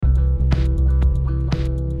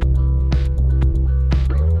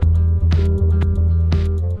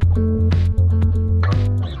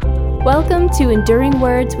Welcome to Enduring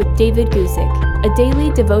Words with David Guzik, a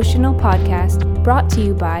daily devotional podcast brought to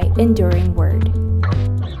you by Enduring Word.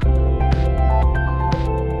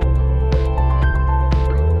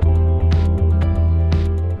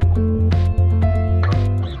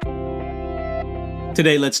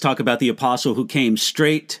 Today, let's talk about the apostle who came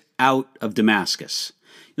straight out of Damascus.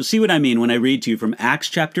 You'll see what I mean when I read to you from Acts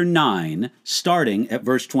chapter 9, starting at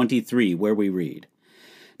verse 23, where we read,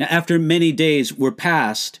 "Now after many days were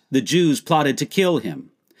past, the Jews plotted to kill him.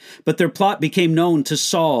 But their plot became known to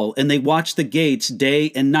Saul, and they watched the gates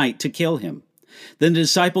day and night to kill him. Then the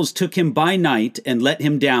disciples took him by night and let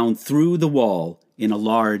him down through the wall in a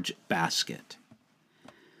large basket."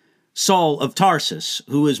 Saul of Tarsus,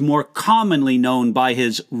 who is more commonly known by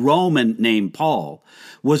his Roman name Paul,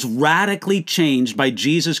 was radically changed by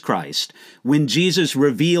Jesus Christ when Jesus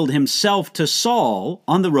revealed himself to Saul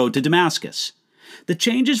on the road to Damascus. The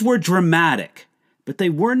changes were dramatic, but they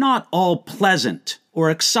were not all pleasant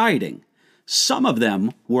or exciting. Some of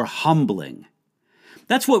them were humbling.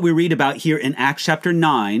 That's what we read about here in Acts chapter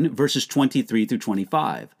 9, verses 23 through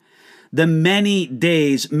 25. The many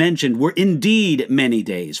days mentioned were indeed many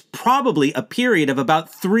days, probably a period of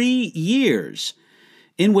about 3 years,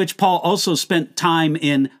 in which Paul also spent time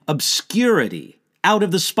in obscurity, out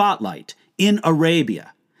of the spotlight, in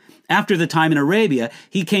Arabia. After the time in Arabia,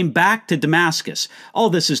 he came back to Damascus. All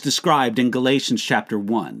this is described in Galatians chapter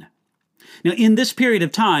 1. Now, in this period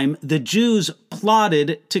of time, the Jews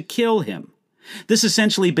plotted to kill him. This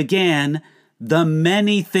essentially began the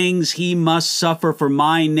many things he must suffer for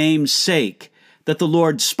my name's sake that the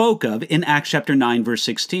Lord spoke of in Acts chapter 9, verse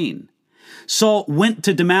 16. Saul went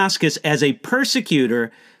to Damascus as a persecutor,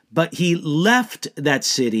 but he left that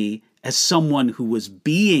city as someone who was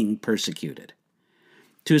being persecuted.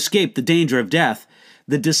 To escape the danger of death,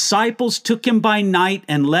 the disciples took him by night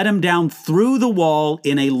and let him down through the wall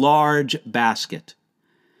in a large basket.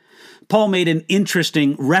 Paul made an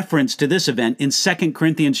interesting reference to this event in 2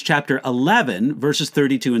 Corinthians chapter 11, verses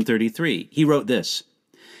 32 and 33. He wrote this,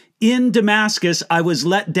 "In Damascus, I was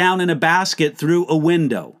let down in a basket through a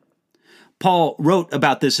window." Paul wrote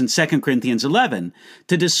about this in 2 Corinthians 11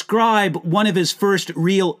 to describe one of his first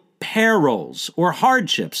real perils or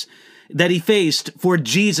hardships that he faced for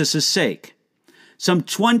Jesus' sake. Some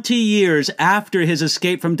 20 years after his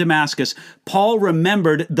escape from Damascus, Paul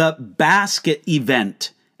remembered the basket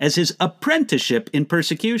event as his apprenticeship in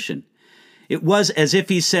persecution. It was as if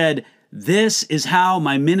he said, "This is how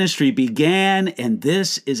my ministry began, and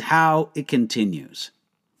this is how it continues."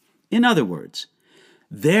 In other words,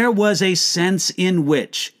 there was a sense in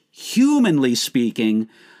which, humanly speaking,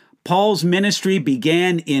 Paul's ministry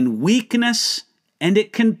began in weakness and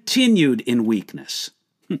it continued in weakness.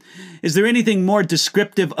 Is there anything more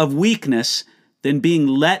descriptive of weakness than being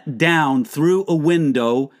let down through a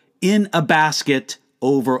window in a basket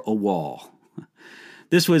over a wall?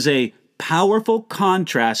 This was a powerful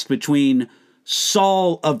contrast between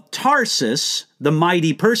Saul of Tarsus, the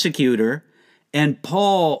mighty persecutor, and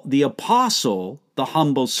Paul the apostle, the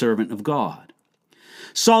humble servant of God.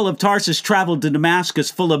 Saul of Tarsus traveled to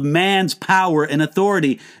Damascus full of man's power and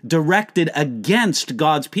authority directed against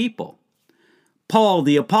God's people. Paul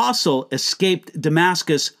the apostle escaped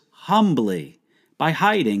Damascus humbly by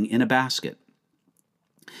hiding in a basket.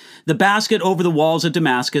 The basket over the walls of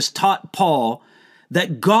Damascus taught Paul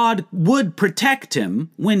that God would protect him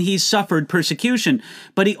when he suffered persecution,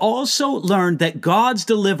 but he also learned that God's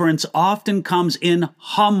deliverance often comes in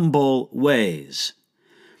humble ways.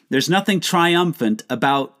 There's nothing triumphant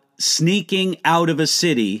about sneaking out of a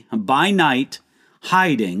city by night,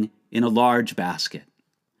 hiding in a large basket.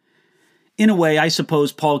 In a way, I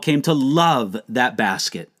suppose Paul came to love that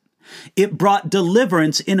basket. It brought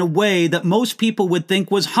deliverance in a way that most people would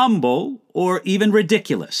think was humble or even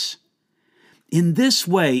ridiculous. In this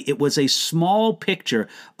way, it was a small picture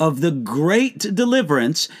of the great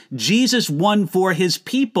deliverance Jesus won for his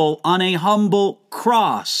people on a humble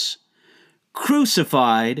cross,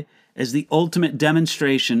 crucified as the ultimate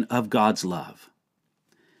demonstration of God's love.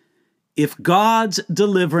 If God's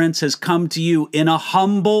deliverance has come to you in a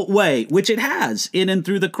humble way, which it has in and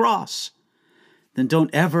through the cross, then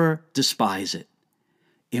don't ever despise it.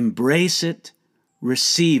 Embrace it,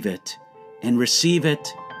 receive it, and receive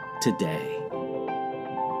it today.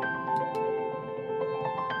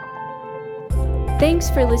 Thanks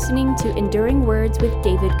for listening to Enduring Words with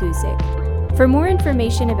David Guzik. For more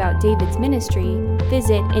information about David's ministry,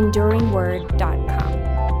 visit enduringword.com.